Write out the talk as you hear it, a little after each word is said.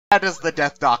How does the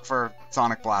death dock for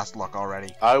Sonic Blast look already?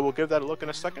 I will give that a look in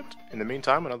a second. In the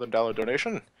meantime, another $1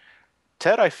 donation.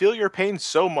 Ted, I feel your pain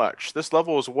so much. This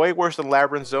level is way worse than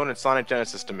Labyrinth Zone and Sonic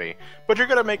Genesis to me, but you're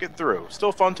gonna make it through.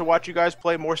 Still fun to watch you guys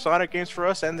play more Sonic games for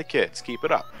us and the kids. Keep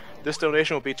it up. This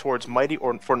donation will be towards Mighty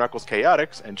or for Knuckles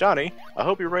Chaotix, and Johnny, I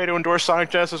hope you're ready to endorse Sonic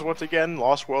Genesis once again,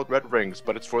 Lost World Red Rings,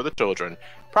 but it's for the children.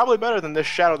 Probably better than this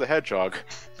Shadow the Hedgehog.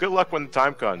 Good luck when the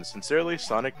time comes. Sincerely,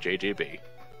 Sonic JGB.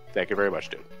 Thank you very much,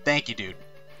 dude. Thank you, dude.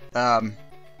 But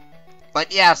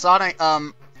yeah, Sonic,